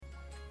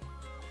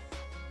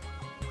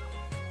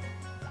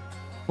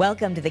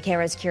Welcome to the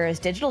Kara's Cures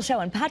digital show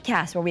and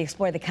podcast, where we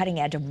explore the cutting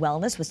edge of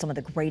wellness with some of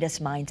the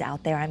greatest minds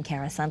out there. I'm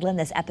Kara Sundlin.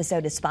 This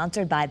episode is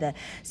sponsored by the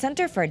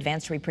Center for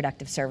Advanced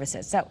Reproductive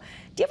Services. So,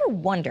 do you ever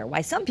wonder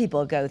why some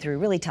people go through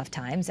really tough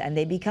times and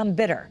they become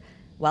bitter,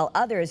 while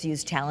others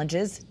use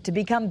challenges to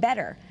become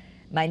better?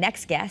 My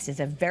next guest is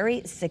a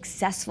very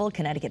successful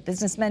Connecticut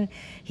businessman.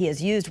 He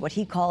has used what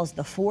he calls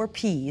the 4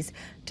 Ps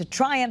to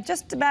triumph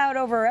just about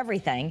over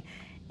everything.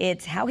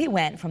 It's how he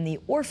went from the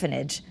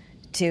orphanage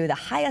to the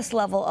highest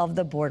level of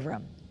the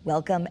boardroom.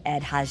 Welcome,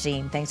 Ed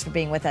Hajim. Thanks for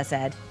being with us,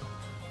 Ed.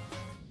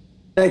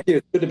 Thank you.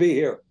 It's good to be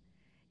here.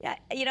 Yeah,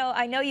 you know,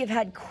 I know you've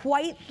had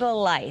quite the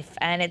life,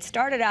 and it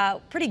started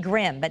out pretty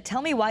grim, but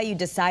tell me why you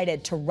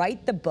decided to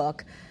write the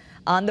book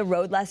On the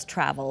Road Less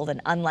Traveled,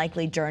 an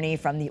unlikely journey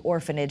from the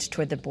orphanage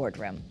toward the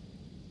boardroom.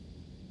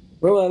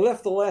 Well, when I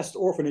left the last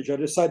orphanage, I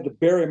decided to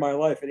bury my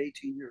life at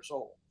 18 years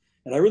old.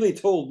 And I really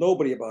told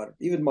nobody about it.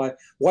 Even my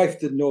wife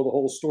didn't know the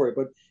whole story.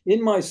 But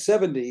in my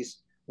 70s,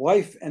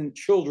 wife and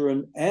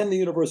children and the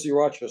University of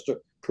Rochester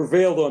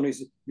prevailed on me.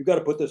 Said, "You've got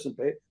to put this in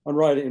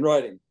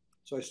writing."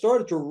 So I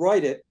started to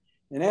write it.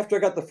 And after I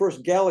got the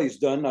first galleys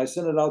done, I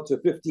sent it out to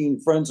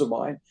 15 friends of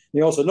mine. They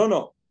all said,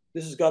 no,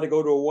 this has got to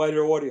go to a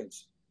wider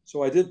audience.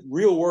 So I did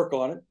real work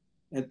on it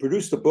and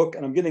produced the book.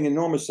 And I'm getting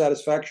enormous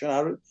satisfaction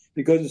out of it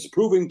because it's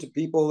proving to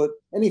people that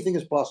anything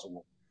is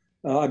possible.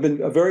 I've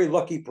been a very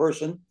lucky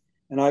person.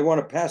 And I want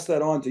to pass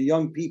that on to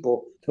young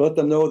people to let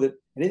them know that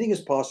anything is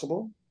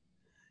possible.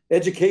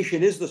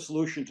 Education is the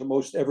solution to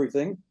most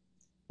everything.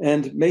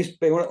 And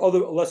other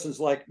lessons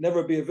like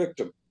never be a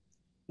victim.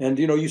 And,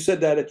 you know, you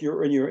said that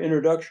in your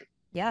introduction.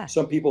 Yeah.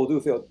 Some people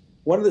do feel.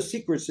 One of the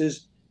secrets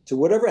is to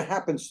whatever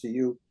happens to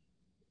you,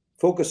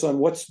 focus on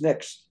what's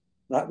next,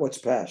 not what's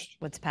past.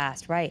 What's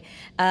past, right.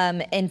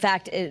 In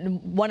fact,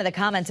 one of the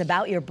comments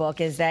about your book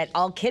is that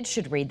all kids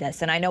should read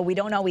this. And I know we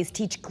don't always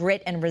teach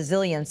grit and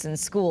resilience in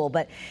school,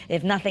 but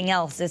if nothing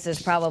else, this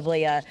is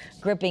probably a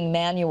gripping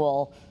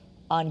manual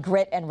on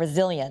grit and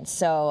resilience.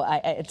 So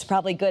it's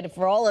probably good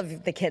for all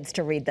of the kids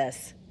to read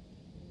this.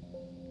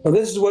 Well,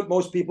 this is what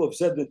most people have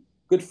said. A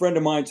good friend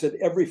of mine said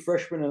every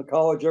freshman in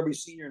college, every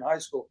senior in high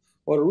school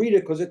ought to read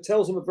it because it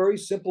tells them a very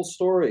simple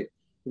story.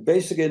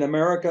 Basically, in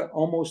America,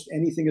 almost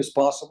anything is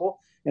possible.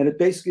 And it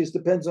basically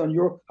depends on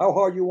how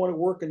hard you want to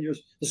work and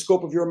the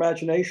scope of your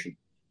imagination.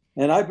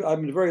 And I've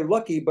been very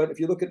lucky, but if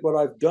you look at what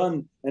I've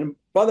done, and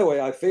by the way,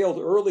 I failed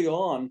early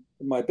on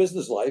in my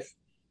business life,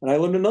 and I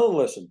learned another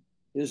lesson,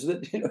 is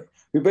that,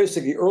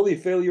 basically early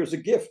failure is a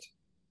gift.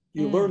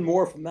 You learn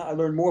more from that. I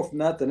learned more from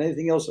that than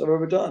anything else I've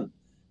ever done.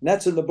 And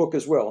that's in the book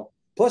as well.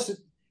 Plus, it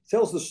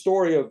tells the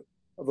story of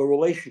a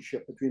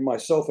relationship between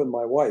myself and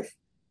my wife.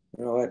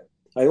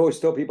 I always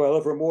tell people I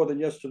love her more than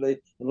yesterday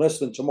and less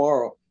than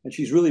tomorrow. And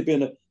she's really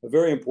been a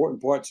very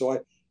important part. So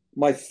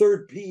my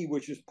 3rd P,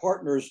 which is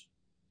partners,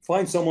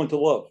 find someone to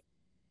love.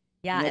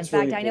 Yeah, in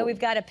fact, I know we've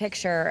got a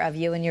picture of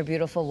you and your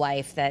beautiful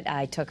wife that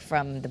I took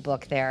from the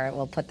book there.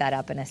 We'll put that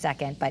up in a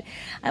second. But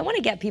I want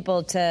to get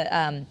people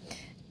to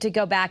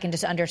go back and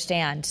just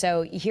understand.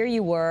 So here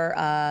you were,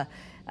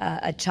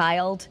 a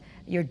child.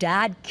 Your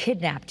dad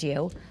kidnapped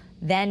you,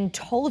 then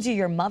told you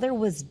your mother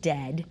was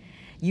dead.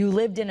 You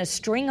lived in a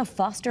string of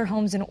foster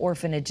homes and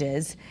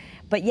orphanages,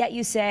 but yet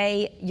you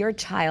say your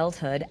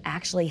childhood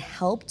actually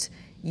helped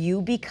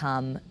you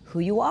become who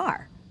you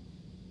are.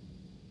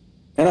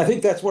 And I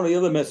think that's one of the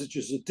other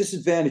messages, that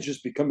disadvantages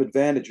become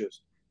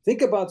advantages.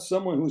 Think about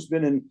someone who's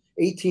been in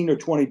 18 or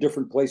 20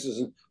 different places,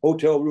 in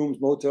hotel rooms,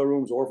 motel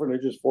rooms,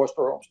 orphanages,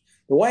 foster homes.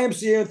 The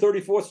YMCA on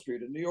 34th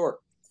Street in New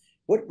York.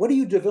 What do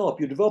you develop?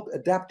 You develop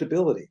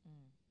adaptability.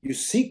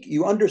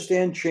 You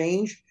understand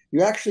change.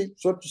 You actually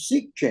sort of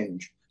seek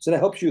change. So that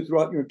helps you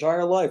throughout your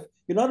entire life.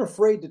 You're not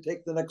afraid to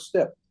take the next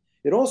step.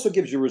 It also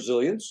gives you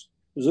resilience.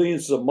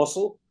 Resilience is a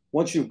muscle.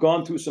 Once you've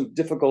gone through some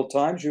difficult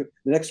times, the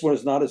next one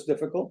is not as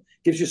difficult.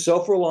 Gives you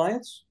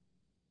self-reliance,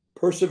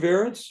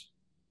 perseverance.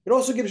 It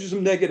also gives you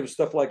some negative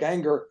stuff like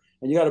anger.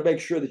 And you got to make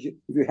sure that if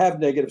you have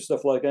negative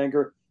stuff like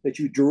anger, that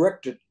you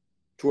direct it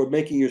toward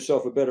making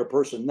yourself a better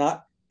person,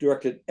 not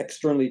direct it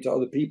externally to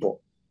other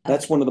people.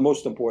 That's one of the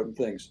most important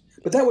things.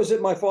 But that was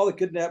it. My father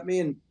kidnapped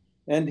me,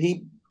 and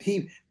he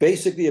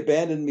basically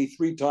abandoned me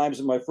 3 times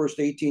in my first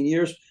 18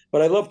 years.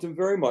 But I loved him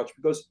very much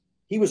because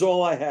he was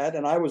all I had,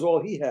 and I was all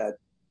he had.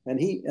 And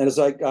as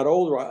I got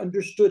older, I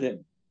understood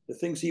him, the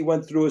things he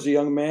went through as a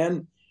young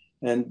man,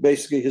 and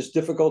basically his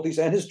difficulties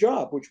and his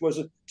job, which was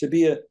to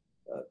be a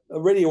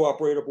radio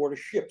operator aboard a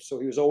ship. So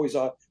he was always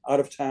out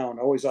of town,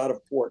 always out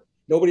of port.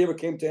 Nobody ever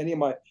came to any of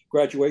my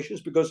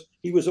graduations because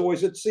he was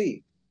always at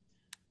sea.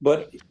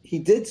 But he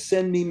did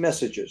send me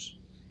messages.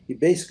 He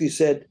basically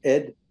said,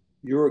 "Ed,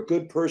 you're a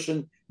good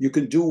person. You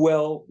can do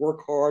well, work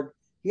hard."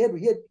 He had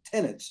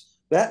tenets.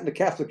 That and the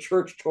Catholic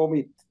Church told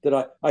me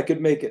that I could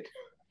make it.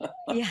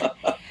 Yeah.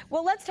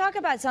 Well, let's talk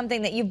about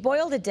something that you've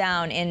boiled it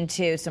down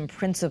into some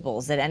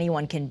principles that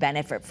anyone can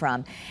benefit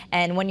from.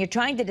 And when you're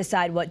trying to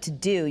decide what to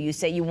do, you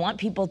say you want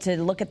people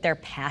to look at their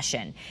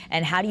passion.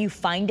 And how do you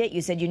find it?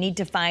 You said you need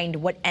to find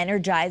what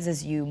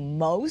energizes you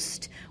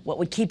most, what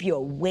would keep you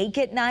awake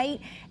at night,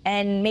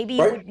 and maybe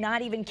you would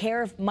not even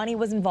care if money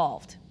was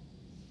involved.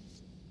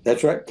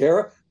 That's right,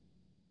 Kara.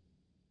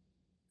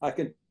 I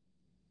can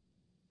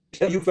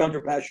tell you found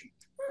your passion.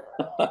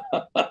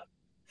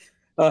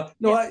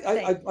 No,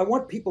 I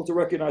want people to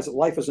recognize that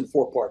life is in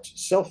four parts: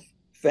 self,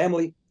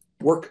 family,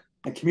 work,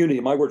 and community.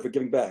 My word for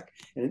giving back.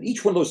 And in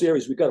each one of those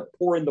areas, we've got to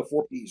pour in the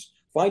four P's.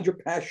 Find your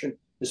passion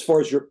as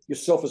far as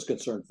yourself is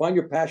concerned. Find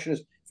your passion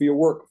for your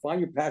work. Find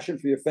your passion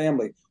for your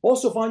family.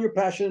 Also find your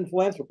passion in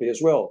philanthropy as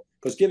well,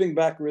 because giving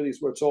back really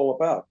is what it's all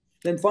about.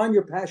 Then find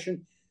your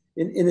passion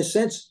in a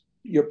sense,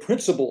 your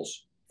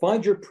principles.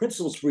 Find your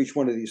principles for each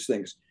one of these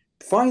things.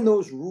 Find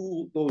those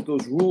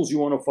rules you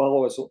want to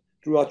follow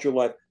throughout your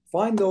life.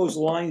 Find those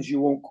lines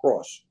you won't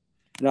cross.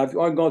 Now, if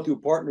I've gone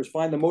through partners,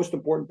 find the most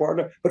important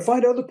partner, but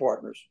find other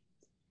partners.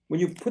 When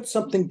you put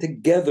something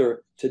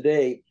together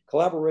today,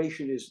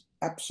 collaboration is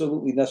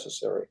absolutely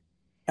necessary.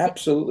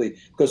 Absolutely.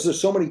 Because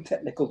there's so many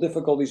technical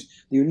difficulties.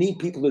 You need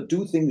people to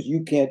do things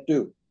you can't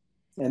do.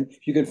 And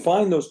if you can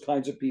find those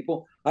kinds of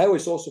people, I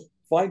always also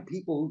find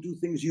people who do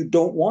things you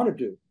don't want to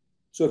do.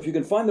 So if you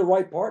can find the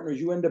right partners,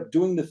 you end up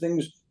doing the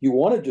things you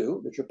want to do,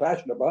 that you're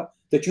passionate about,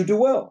 that you do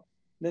well.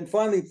 And then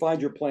finally,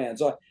 find your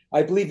plans.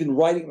 I believe in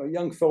writing. A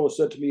young fellow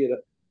said to me at a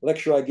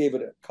lecture I gave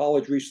at a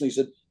college recently, he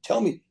said,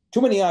 tell me,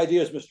 too many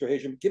ideas, Mr.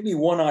 Hajim. Give me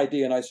one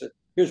idea. And I said,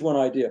 here's one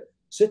idea.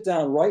 Sit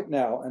down right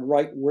now and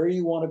write where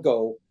you want to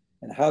go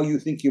and how you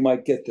think you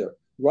might get there.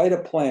 Write a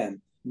plan.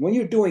 And when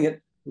you're doing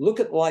it, look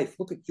at life,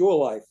 look at your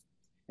life,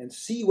 and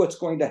see what's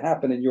going to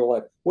happen in your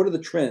life. What are the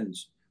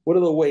trends? What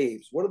are the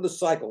waves? What are the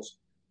cycles?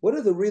 What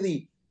are the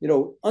really,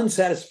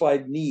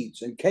 unsatisfied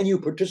needs? And can you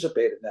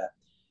participate in that?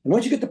 And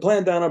once you get the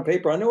plan down on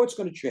paper, I know it's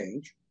going to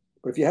change,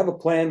 but if you have a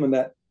plan, when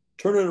that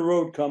turn in the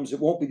road comes, it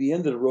won't be the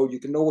end of the road. You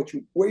can know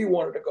where you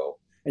want it to go,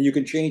 and you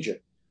can change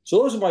it. So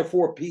those are my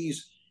four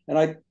P's, and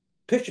I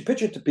pitch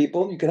it to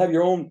people. You can have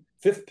your own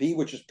fifth P,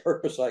 which is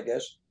purpose, I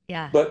guess.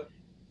 Yeah. But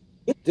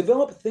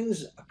develop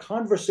things, a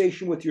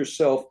conversation with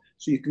yourself,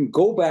 so you can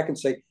go back and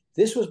say,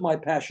 this was my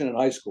passion in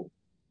high school: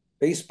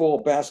 baseball,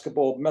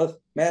 basketball,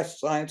 math,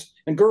 science,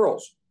 and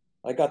girls.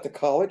 I got to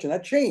college, and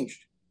that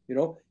changed.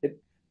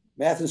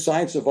 Math and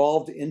science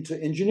evolved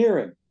into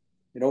engineering.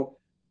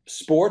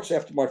 Sports,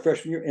 after my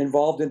freshman year,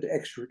 evolved into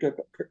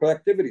extracurricular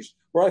activities,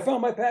 where I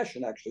found my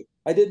passion, actually.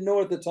 I didn't know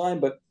it at the time,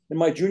 but in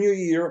my junior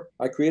year,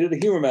 I created a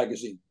humor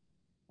magazine.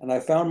 And I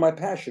found my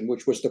passion,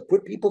 which was to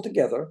put people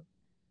together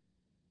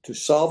to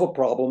solve a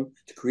problem,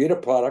 to create a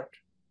product,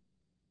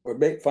 or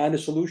find a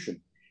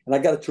solution. And I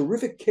got a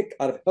terrific kick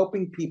out of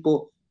helping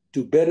people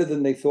do better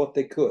than they thought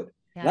they could.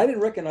 Yeah. And I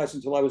didn't recognize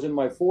until I was in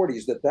my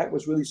 40s that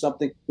was really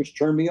something which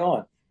turned me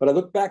on. But I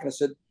looked back and I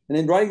said, and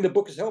then writing the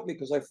book has helped me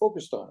because I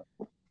focused on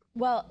it.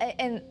 Well,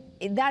 and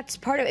that's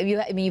part of it.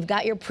 You've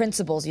got your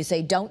principles. You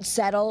say don't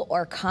settle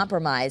or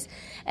compromise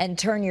and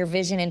turn your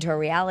vision into a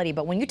reality.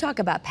 But when you talk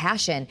about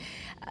passion,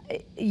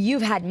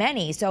 you've had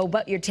many. So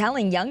what you're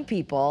telling young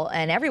people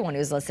and everyone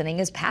who's listening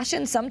is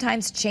passion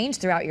sometimes change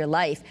throughout your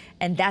life,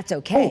 and that's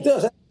okay. Oh, it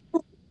does.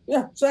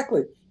 Yeah,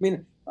 exactly.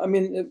 I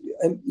mean,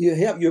 you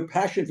have your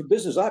passion for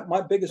business. My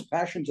biggest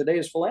passion today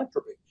is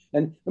philanthropy.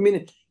 And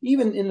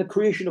even in the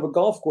creation of a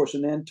golf course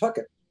in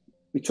Nantucket,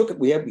 we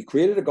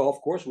created a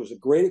golf course. It was a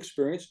great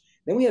experience.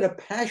 Then we had a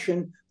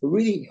passion for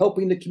really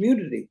helping the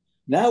community.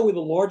 Now we're the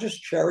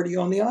largest charity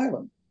on the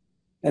island.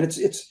 And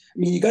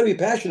you got to be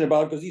passionate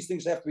about it, because these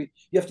things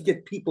you have to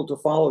get people to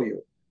follow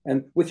you.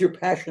 And with your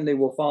passion, they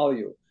will follow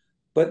you.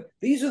 But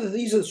these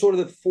are sort of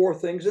the four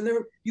things. And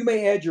you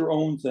may add your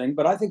own thing,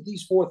 but I think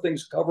these four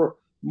things cover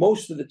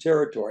most of the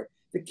territory.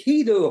 The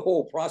key to the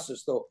whole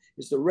process, though,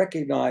 is to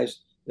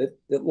recognize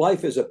that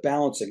life is a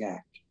balancing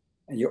act,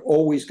 and you're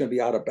always going to be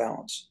out of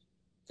balance.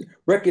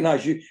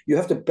 Recognize you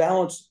have to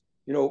balance,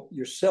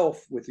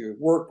 yourself with your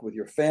work, with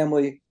your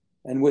family,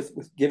 and with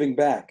giving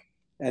back.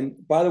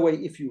 And by the way,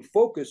 if you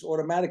focus,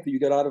 automatically you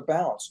get out of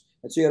balance.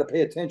 And so you got to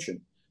pay attention.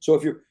 So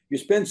if you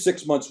spend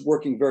 6 months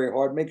working very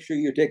hard, make sure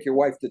you take your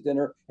wife to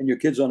dinner and your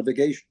kids on a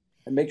vacation,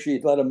 and make sure you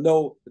let them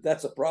know that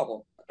that's a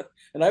problem.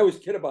 And I always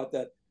kid about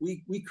that.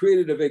 We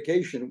created a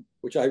vacation,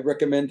 which I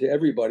recommend to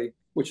everybody,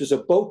 which is a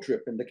boat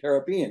trip in the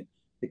Caribbean.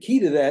 The key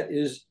to that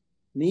is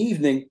in the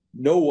evening,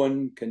 no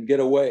one can get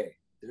away.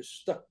 They're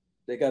stuck.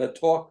 They got to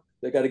talk.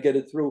 They got to get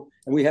it through.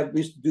 And we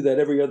used to do that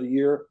every other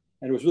year.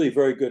 And it was really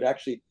very good.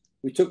 Actually,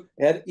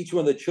 had each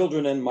one of the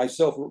children and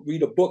myself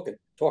read a book and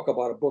talk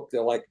about a book.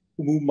 They're like,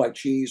 Who Moved My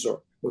Cheese,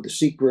 or The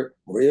Secret,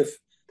 or If.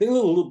 Think of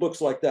little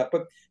books like that.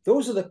 But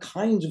those are the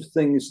kinds of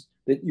things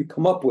that you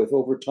come up with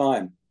over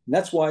time. And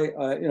that's why,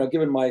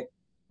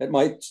 at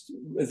my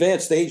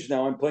advanced age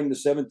now, I'm playing the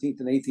 17th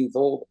and 18th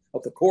hole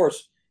of the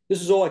course.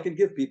 This is all I can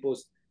give people,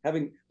 is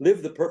having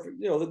lived the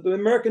perfect, the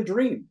American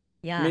dream.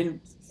 Yeah.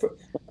 When I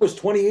was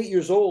 28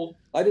 years old,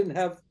 I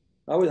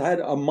had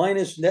a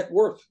minus net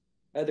worth.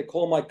 I had to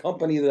call my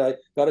company that I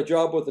got a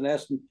job with and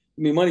ask them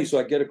me money so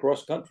I get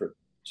across country.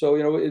 So,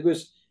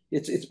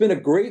 it's been a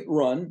great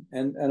run.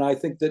 And I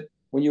think that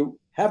when you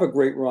have a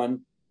great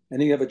run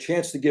and you have a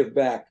chance to give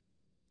back,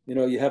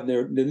 you have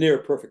the near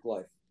perfect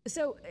life.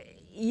 So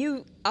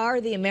you are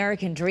the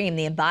American dream,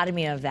 the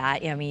embodiment of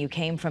that. I mean, you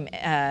came from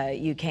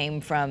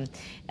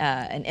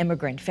an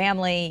immigrant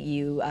family.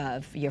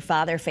 Your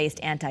father faced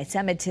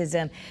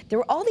anti-Semitism. There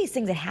were all these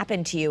things that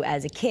happened to you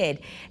as a kid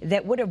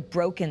that would have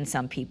broken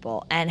some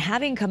people. And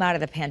having come out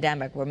of the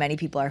pandemic, where many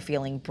people are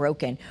feeling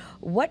broken,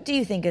 what do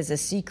you think is a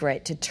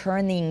secret to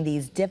turning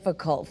these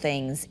difficult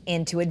things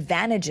into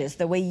advantages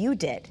the way you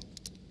did?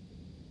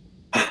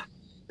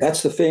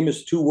 That's the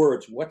famous two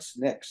words. What's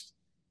next?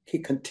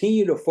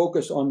 Continue to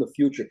focus on the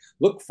future.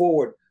 Look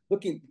forward.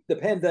 The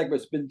pandemic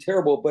has been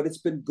terrible, but it's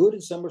been good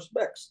in some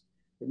respects.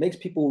 It makes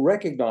people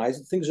recognize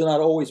that things are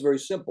not always very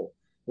simple.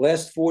 The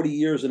last 40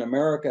 years in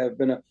America have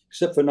been,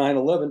 except for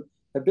 9/11,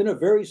 have been a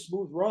very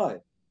smooth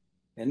ride.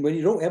 And when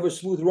you don't have a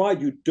smooth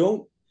ride, you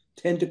don't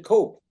tend to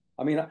cope.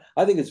 I mean,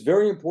 I think it's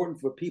very important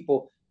for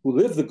people who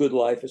live the good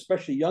life,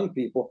 especially young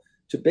people,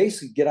 to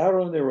basically get out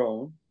on their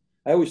own.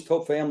 I always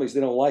tell families, they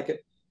don't like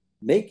it,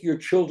 make your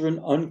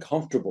children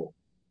uncomfortable.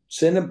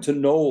 Send them to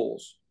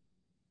Knowles,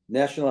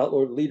 National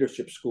Outlaw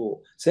Leadership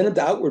School. Send them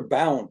to Outward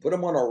Bound. Put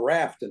them on a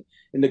raft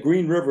in the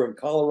Green River in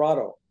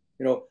Colorado.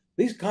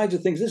 These kinds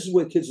of things. This is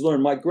what kids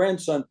learn. My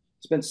grandson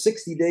spent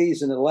 60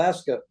 days in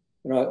Alaska,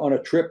 on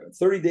a trip,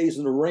 30 days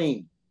in the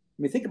rain.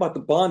 I mean, think about the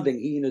bonding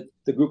he and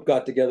the group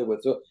got together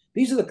with. So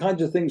these are the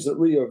kinds of things that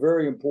really are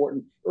very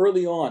important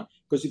early on,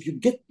 because if you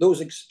get those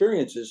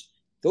experiences,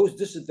 those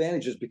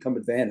disadvantages become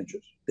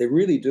advantages. They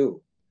really do.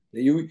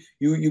 You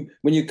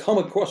when you come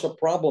across a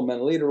problem in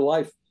later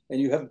life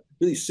and you have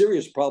really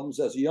serious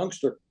problems as a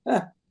youngster,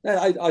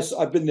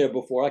 I've been there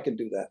before. I can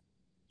do that.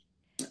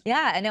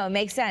 Yeah, I know. It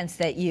makes sense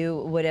that you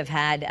would have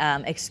had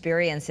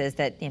experiences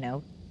that,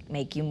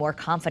 make you more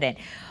confident.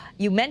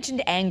 You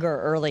mentioned anger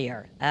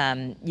earlier.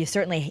 You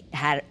certainly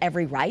had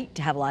every right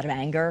to have a lot of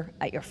anger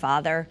at your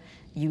father.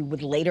 You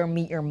would later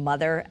meet your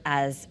mother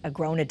as a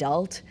grown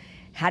adult.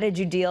 How did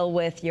you deal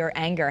with your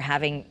anger,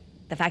 having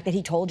the fact that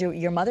he told you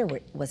your mother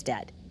was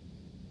dead?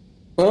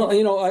 Well,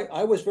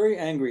 I was very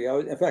angry.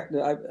 In fact,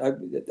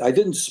 I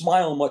didn't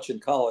smile much in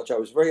college. I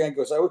was very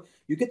angry because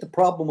you get the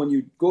problem when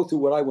you go through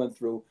what I went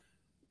through,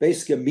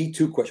 basically a Me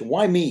Too question.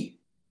 Why me?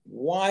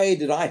 Why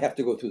did I have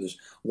to go through this?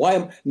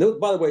 No,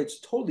 by the way, it's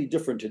totally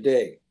different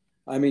today.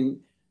 I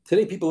mean,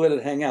 today people let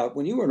it hang out.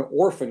 When you were an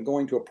orphan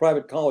going to a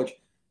private college,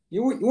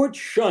 you weren't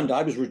shunned.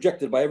 I was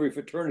rejected by every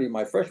fraternity in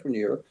my freshman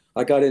year.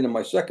 I got in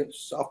my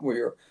sophomore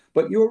year.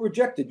 But you were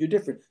rejected. You're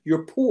different.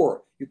 You're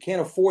poor. They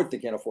can't afford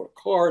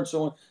a car and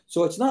so on.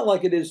 So it's not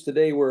like it is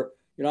today where,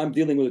 I'm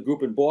dealing with a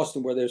group in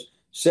Boston where there's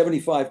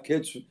 75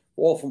 kids,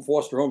 all from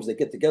foster homes. They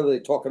get together, they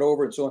talk it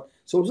over and so on.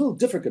 So it was a little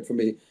difficult for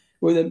me.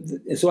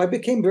 And so I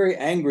became very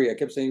angry. I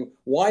kept saying,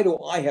 why do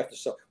I have to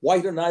suffer? Why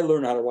didn't I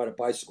learn how to ride a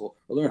bicycle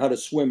or learn how to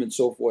swim and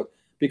so forth?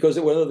 Because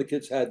other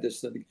kids had this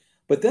thing.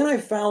 But then I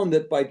found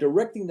that by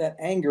directing that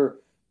anger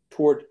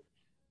toward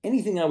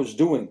anything I was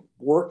doing,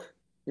 work,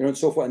 and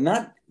so forth, and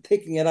not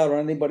taking it out on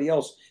anybody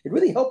else, it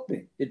really helped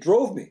me. It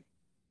drove me.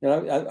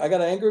 I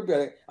got angry,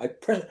 but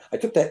I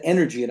took that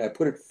energy and I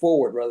put it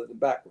forward rather than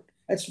backward.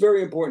 That's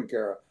very important,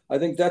 Kara. I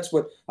think that's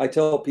what I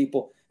tell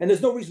people. And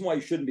there's no reason why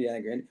you shouldn't be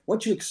angry. And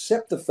once you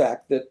accept the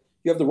fact that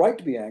you have the right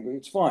to be angry,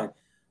 it's fine.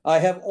 I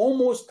have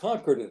almost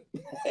conquered it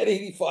at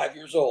 85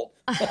 years old.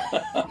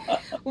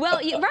 Well,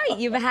 right.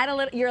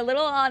 You're a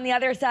little on the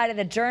other side of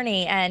the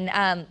journey. And,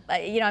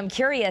 I'm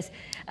curious.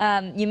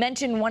 You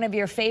mentioned one of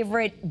your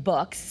favorite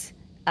books,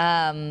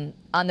 On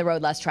the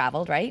Road Less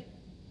Traveled, right?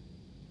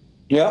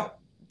 Yeah.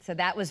 So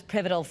that was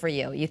pivotal for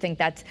you. You think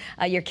that's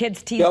your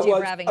kids teased you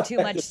for having too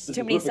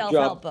many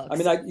self-help books. I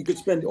mean, you could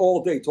spend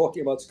all day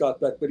talking about Scott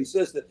Beck, but he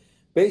says that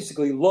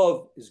basically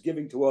love is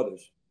giving to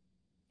others.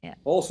 Yeah.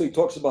 Also, he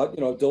talks about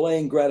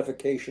delaying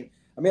gratification.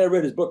 I mean, I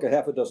read his book a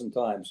half a dozen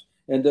times,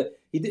 and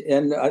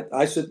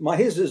I said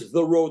his is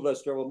The Road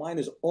Less Traveled. Mine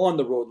is On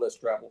the Road Less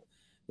Traveled.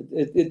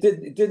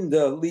 It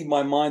didn't leave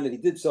my mind that he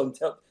did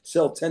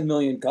sell 10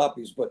 million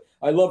copies, but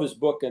I love his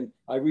book and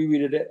I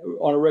reread it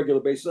on a regular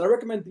basis. And I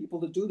recommend people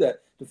to do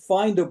that, to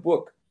find a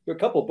book. There are a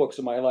couple of books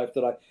in my life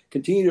that I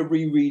continue to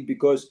reread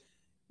because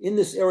in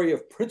this area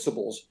of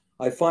principles,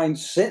 I find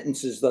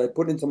sentences that I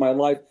put into my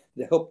life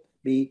that help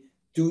me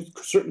do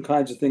certain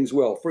kinds of things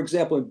well. For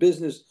example, in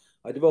business,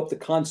 I developed the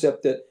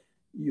concept that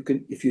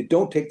if you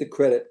don't take the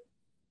credit,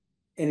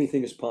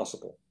 anything is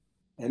possible.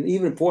 And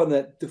even important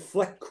that,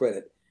 deflect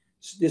credit.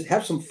 Just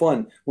have some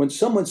fun. When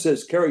someone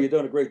says, Kerry, you've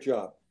done a great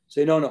job,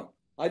 say, no,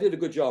 I did a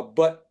good job,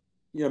 but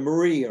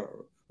Marie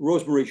or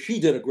Rosemary,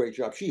 she did a great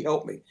job. She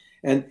helped me.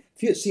 And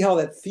see how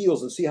that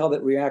feels and see how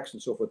that reacts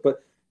and so forth.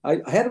 But I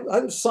had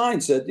a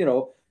sign said,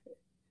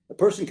 a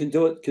person can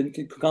do it, can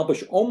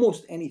accomplish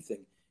almost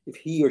anything if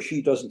he or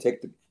she doesn't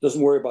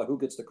worry about who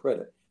gets the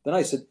credit. Then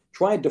I said,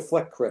 try and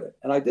deflect credit.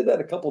 And I did that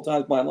a couple of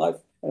times in my life,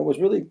 and it was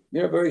really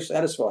very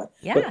satisfying.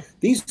 Yeah. But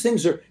these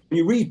things are, when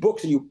you read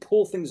books and you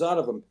pull things out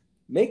of them,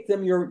 make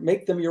them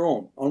your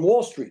own. On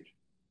Wall Street,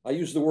 I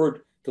use the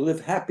word to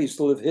live happy is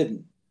to live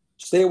hidden.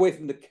 Stay away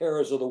from the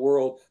cares of the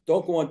world.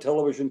 Don't go on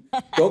television.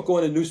 Don't go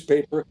in a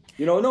newspaper.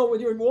 No, when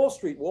you're in Wall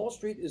Street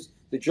is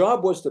the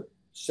job was to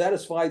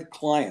satisfy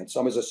clients.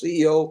 I was a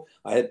CEO.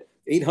 I had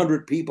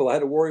 800 people. I had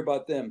to worry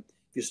about them.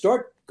 If you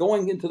start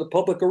going into the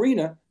public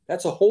arena,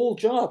 that's a whole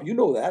job. You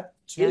know that.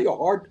 It's really a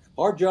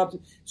hard job. As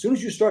soon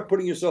as you start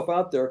putting yourself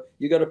out there,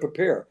 you got to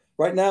prepare.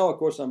 Right now, of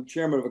course, I'm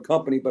chairman of a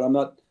company, but I'm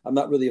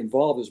not really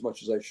involved as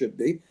much as I should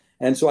be.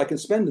 And so I can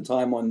spend the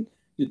time on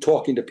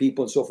talking to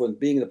people and so forth.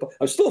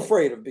 I'm still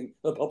afraid of being in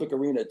the public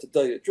arena, to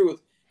tell you the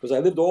truth, because I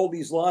lived all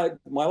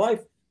my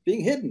life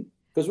being hidden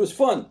because it was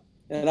fun.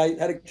 And I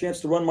had a chance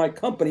to run my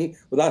company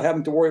without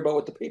having to worry about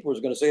what the paper was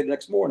going to say the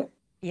next morning.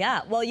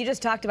 Yeah, well, you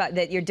just talked about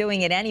that you're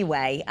doing it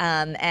anyway,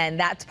 and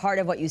that's part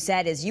of what you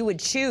said is you would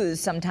choose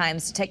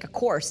sometimes to take a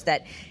course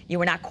that you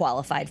were not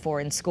qualified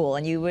for in school,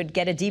 and you would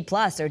get a D+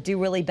 or do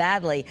really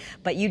badly,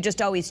 but you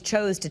just always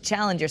chose to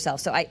challenge yourself.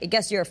 So I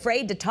guess you're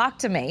afraid to talk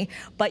to me,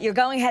 but you're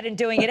going ahead and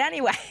doing it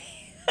anyway.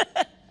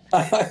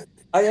 I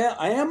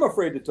am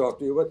afraid to talk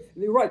to you, but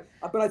you're right.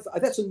 But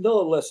that's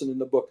another lesson in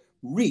the book.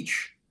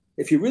 Reach.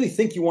 If you really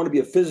think you want to be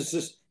a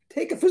physicist,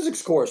 take a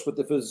physics course with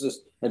the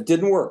physicist, and it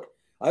didn't work.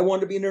 I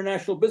wanted to be an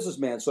international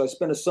businessman, so I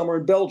spent a summer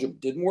in Belgium.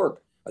 Didn't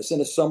work. I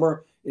spent a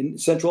summer in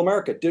Central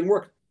America. Didn't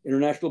work.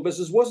 International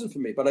business wasn't for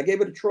me, but I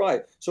gave it a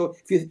try. So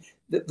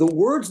the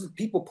words that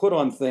people put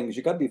on things,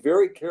 you got to be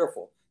very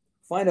careful.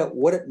 Find out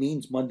what it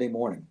means Monday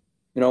morning.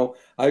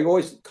 I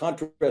always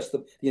contrast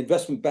the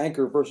investment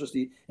banker versus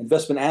the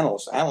investment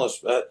analyst.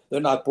 Analysts,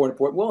 they're not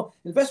important. Well,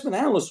 investment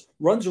analyst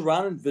runs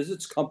around and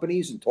visits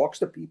companies and talks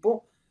to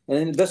people. And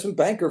an investment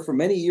banker for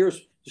many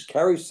years just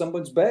carries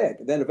someone's bag.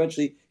 And then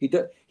eventually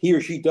he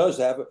or she does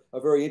have a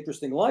very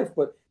interesting life.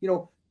 But,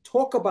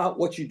 talk about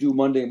what you do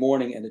Monday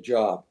morning in a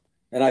job.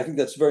 And I think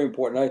that's very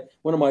important.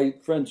 One of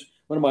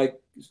my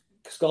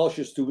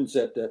scholarship students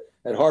at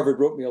Harvard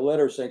wrote me a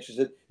letter saying, she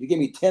said, you gave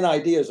me 10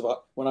 ideas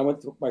about when I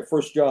went to my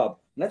first job.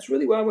 And that's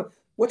really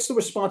what's the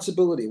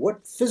responsibility?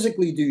 What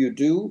physically do you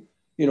do?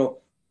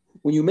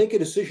 When you make a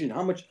decision,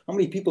 how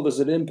many people does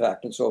it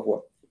impact and so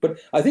forth? But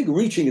I think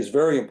reaching is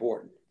very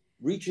important.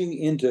 Reaching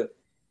into,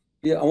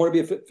 I want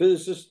to be a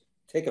physicist,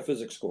 take a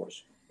physics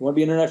course. You want to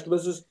be an international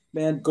business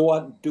man, go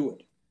out and do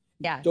it.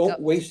 Yeah.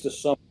 Don't waste a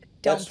summer.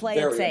 Don't play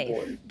it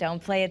safe.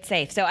 Don't play it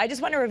safe. So I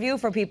just want to review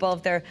for people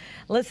if they're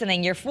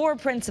listening your 4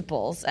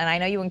 principles, and I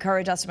know you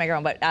encourage us to make our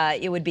own, but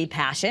it would be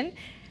passion.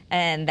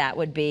 And that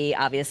would be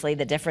obviously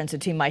the difference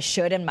between my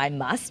should and my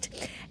must.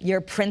 Your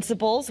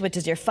principles, which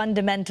is your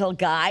fundamental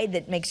guide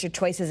that makes your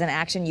choices and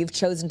action. You've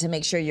chosen to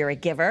make sure you're a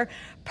giver.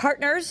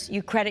 Partners,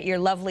 you credit your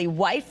lovely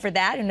wife for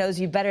that, who knows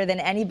you better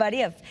than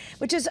anybody,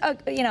 which is,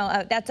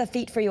 that's a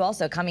feat for you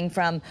also, coming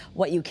from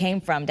what you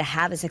came from to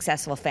have a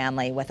successful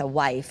family with a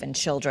wife and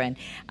children.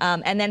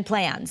 And then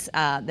plans,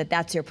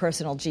 that's your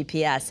personal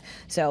GPS.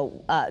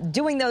 So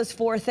doing those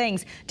 4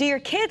 things. Do your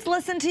kids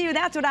listen to you?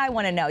 That's what I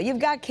want to know. You've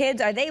got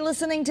kids. Are they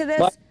listening to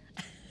this?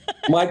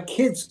 My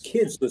kids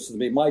listen to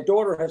me. My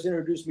daughter has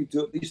introduced me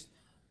to at least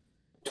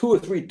 2 or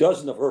 3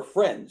 dozen of her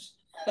friends.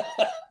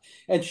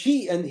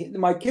 And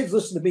my kids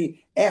listen to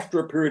me after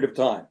a period of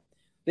time.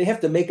 They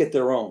have to make it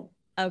their own.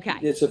 Okay.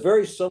 It's a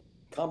very subtle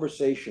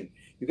conversation.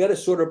 You got to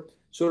sort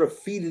of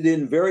feed it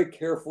in very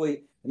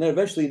carefully, and then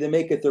eventually they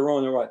make it their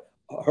own. They're right.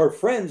 Her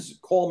friends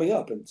call me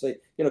up and say,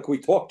 can we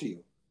talk to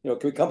you? Can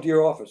we come to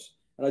your office?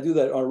 And I do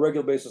that on a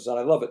regular basis, and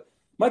I love it.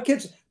 My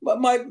kids,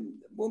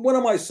 one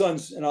of my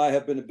sons and I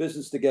have been in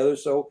business together,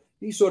 so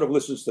he sort of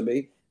listens to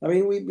me. I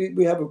mean,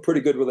 we have a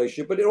pretty good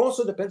relationship, but it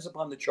also depends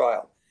upon the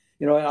child.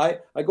 And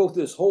I go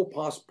through this whole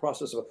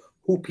process of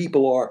who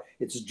people are.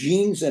 It's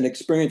genes and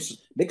experience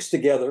mixed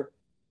together,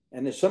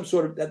 and there's some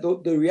sort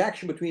of the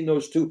reaction between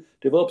those two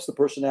develops the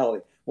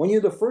personality. When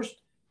you're the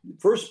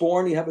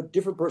firstborn, you have a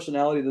different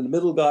personality than the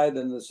middle guy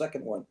than the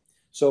second one.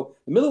 So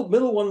the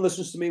middle one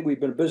listens to me. We've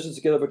been in business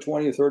together for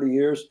 20 or 30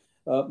 years.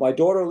 My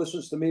daughter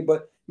listens to me,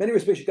 but in many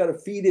respects, you got to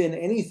feed in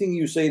anything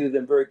you say to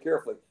them very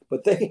carefully.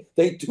 But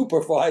they do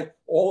provide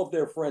all of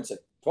their friends that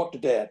talk to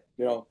dad.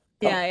 Come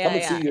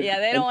and see you. Yeah,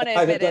 they don't want to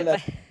admit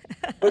it.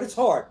 But it's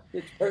hard.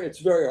 It's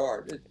very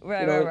hard.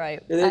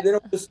 Right. They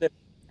don't listen.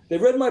 They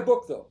read my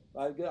book, though.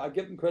 I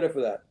give them credit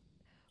for that.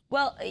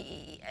 Well,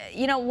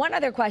 one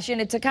other question.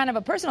 It's a kind of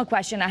a personal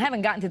question. I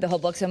haven't gotten through the whole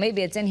book, so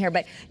maybe it's in here.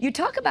 But you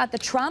talk about the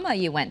trauma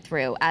you went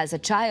through as a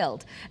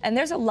child. And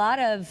there's a lot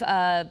of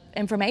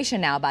information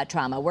now about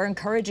trauma. We're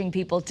encouraging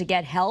people to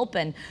get help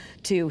and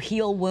to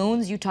heal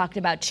wounds. You talked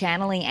about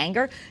channeling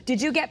anger.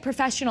 Did you get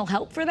professional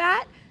help for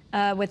that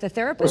with a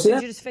therapist, or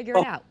did you just figure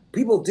it out?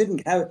 People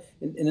didn't have,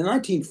 in the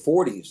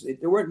 1940s,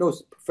 there weren't no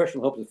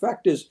professional help. The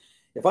fact is,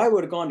 if I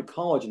would have gone to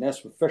college and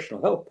asked for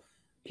professional help,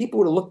 people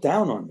would have looked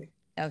down on me.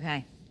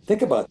 Okay.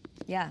 Think about it.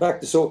 Yeah.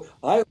 So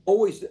I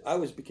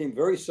became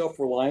very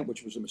self-reliant,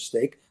 which was a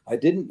mistake. I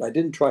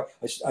didn't try.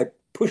 I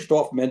pushed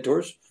off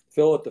mentors.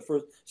 Phil at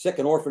the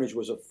second orphanage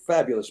was a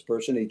fabulous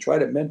person. He tried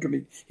to mentor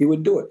me. He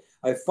wouldn't do it.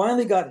 I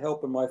finally got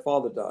help when my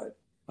father died.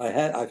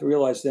 I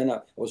realized then I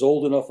was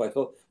old enough. I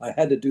felt I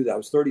had to do that. I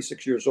was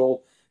 36 years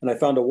old, and I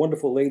found a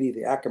wonderful lady at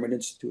the Ackerman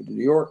Institute in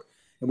New York,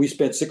 and we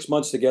spent 6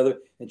 months together.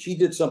 And she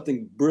did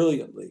something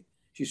brilliantly.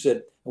 She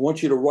said, "I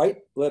want you to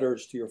write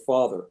letters to your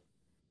father,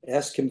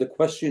 ask him the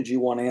questions you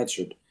want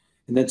answered,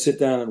 and then sit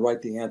down and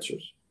write the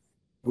answers."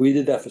 We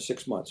did that for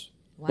 6 months.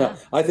 Wow. Now,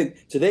 I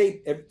think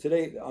today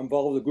I'm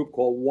involved with a group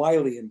called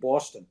Wiley in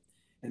Boston,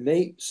 and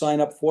they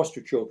sign up foster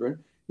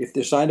children. If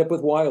they're signed up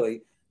with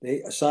Wiley,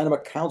 they assign them a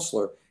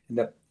counselor, and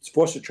the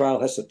foster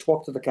child has to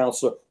talk to the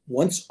counselor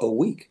once a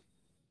week.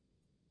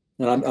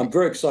 And I'm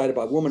very excited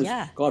about women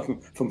Yeah. who's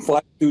gone from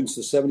 5 students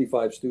to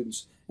 75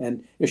 students.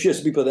 And she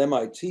has people at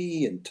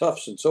MIT and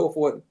Tufts and so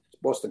forth,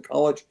 Boston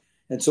College.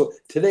 And so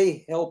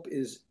today help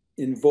is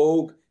in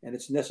vogue, and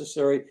it's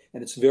necessary,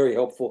 and it's very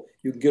helpful.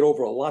 You can get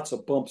over lots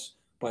of bumps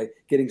by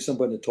getting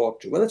someone to talk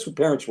to. Well, that's what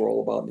parents were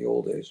all about in the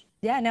old days.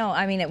 Yeah, no,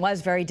 I mean, it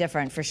was very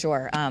different for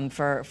sure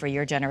for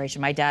your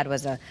generation. My dad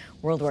was a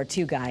World War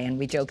II guy, and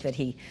we joke that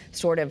he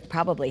sort of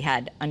probably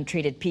had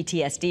untreated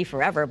PTSD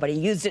forever, but he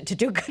used it to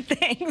do good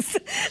things.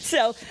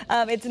 So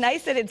it's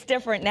nice that it's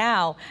different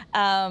now.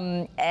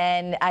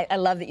 And I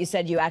love that you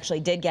said you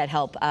actually did get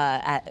help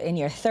in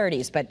your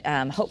 30s, but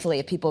hopefully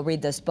if people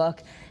read this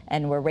book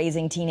and we're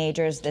raising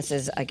teenagers, this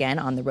is, again,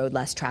 On the Road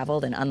Less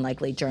Traveled, an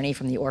unlikely journey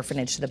from the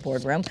orphanage to the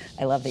boardroom.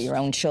 I love that your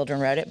own children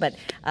wrote it, but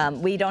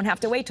we don't have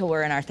to wait till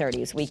we're in our 30s.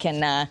 We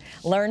can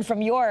learn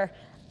from your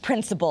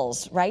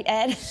principles, right,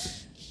 Ed?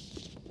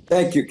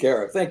 Thank you,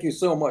 Kara. Thank you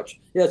so much.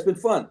 Yeah, it's been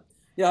fun.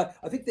 Yeah,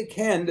 I think they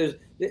can.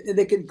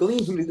 They can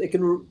glean from it.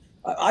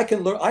 I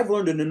can learn. I've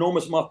learned an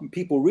enormous amount from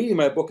people reading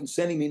my book and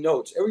sending me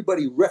notes.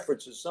 Everybody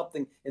references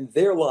something in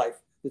their life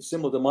that's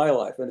similar to my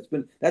life,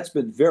 and that's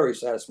been very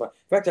satisfying.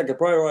 In fact, I could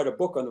probably write a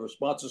book on the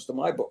responses to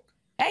my book.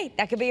 Hey,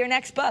 that could be your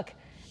next book.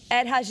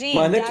 EdHajim.com.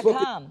 My next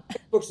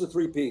book's the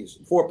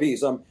 4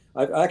 Ps.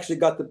 I've actually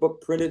got the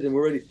book printed, and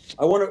we're ready.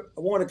 I want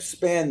to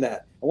expand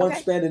that. I want to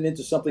expand it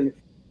into something.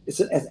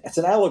 It's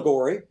an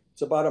allegory.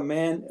 It's about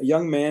a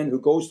young man who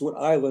goes to an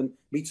island,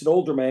 meets an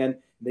older man,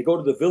 and they go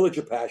to the Village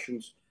of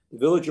Passions, the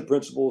Village of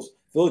Principles,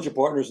 Village of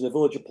Partners, and the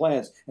Village of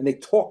Plans, and they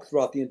talk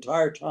throughout the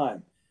entire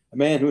time. A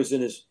man who is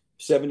in his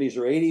 70s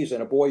or 80s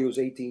and a boy who's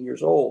 18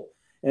 years old.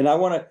 And I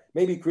want to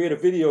maybe create a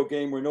video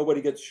game where nobody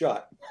gets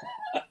shot.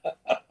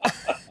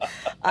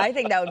 I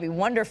think that would be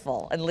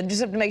wonderful. And you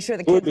just have to make sure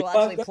the kids will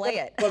actually play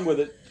it. Fun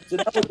with it. It's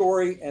an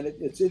allegory, and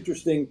it's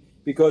interesting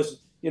because,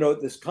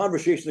 this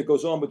conversation that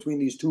goes on between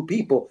these two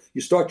people,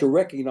 you start to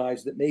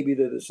recognize that maybe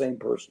they're the same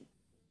person.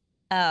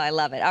 Oh, I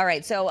love it. All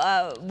right,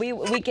 so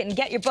we can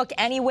get your book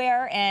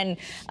anywhere, and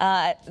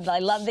I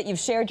love that you've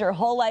shared your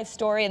whole life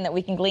story and that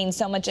we can glean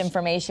so much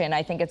information.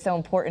 I think it's so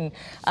important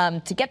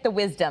to get the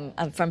wisdom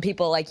from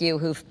people like you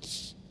who've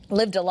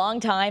lived a long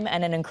time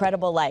and an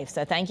incredible life.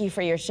 So thank you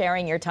for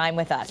sharing your time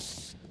with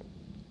us.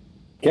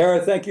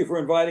 Kara, thank you for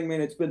inviting me,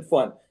 and it's been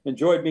fun.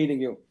 Enjoyed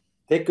meeting you.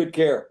 Take good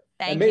care.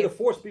 Thank you. And may the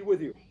force be with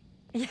you.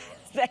 Yes,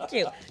 thank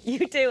you.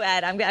 You too,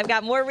 Ed. I've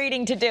got more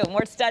reading to do,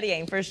 more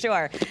studying for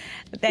sure.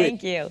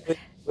 Thank you. And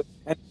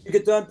when you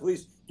get done,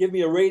 please give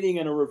me a rating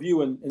and a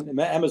review in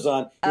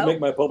Amazon. You'll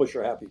make my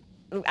publisher happy.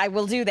 I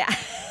will do that.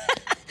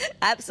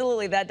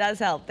 Absolutely, that does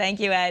help. Thank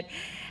you, Ed.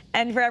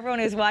 And for everyone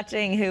who's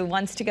watching who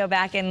wants to go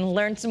back and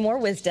learn some more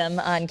wisdom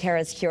on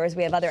Kara's Cures,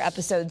 we have other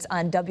episodes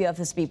on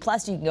WFSB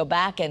Plus. You can go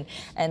back and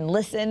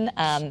listen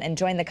and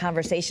join the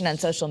conversation on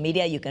social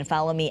media. You can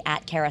follow me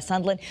at Kara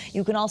Sundlun.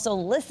 You can also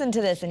listen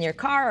to this in your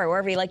car or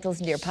wherever you like to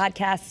listen to your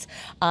podcasts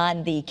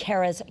on the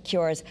Kara's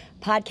Cures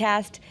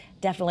podcast.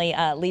 Definitely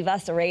leave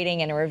us a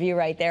rating and a review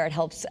right there. It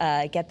helps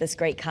get this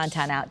great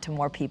content out to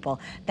more people.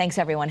 Thanks,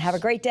 everyone. Have a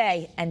great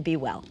day and be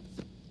well.